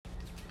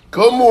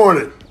Good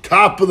morning.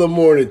 Top of the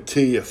morning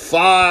to you.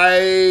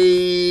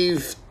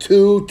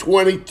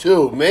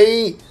 5/2/22.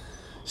 May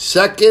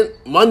 2nd,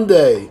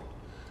 Monday,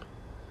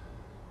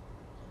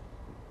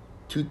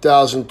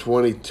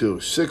 2022.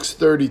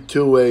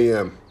 6:32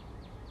 a.m.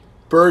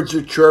 Birds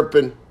are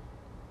chirping.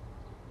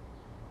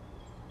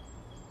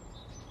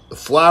 The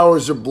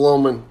flowers are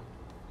blooming.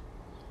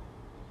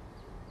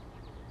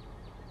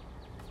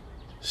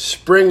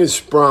 Spring is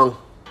sprung.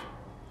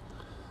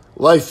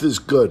 Life is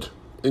good.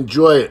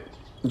 Enjoy it.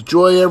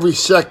 Enjoy every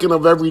second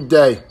of every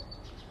day.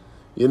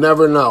 You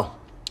never know.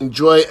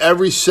 Enjoy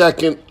every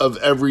second of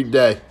every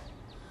day,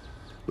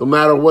 no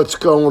matter what's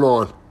going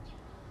on.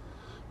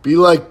 Be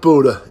like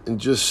Buddha and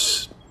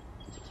just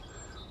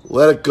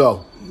let it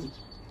go.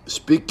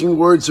 Speaking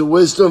words of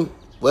wisdom,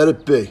 let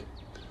it be.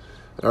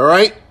 All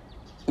right?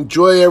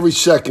 Enjoy every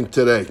second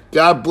today.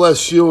 God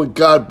bless you and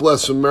God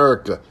bless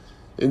America.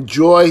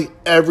 Enjoy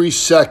every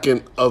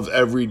second of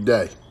every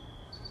day.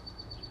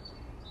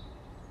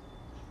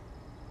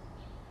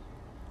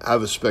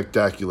 Have a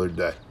spectacular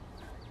day.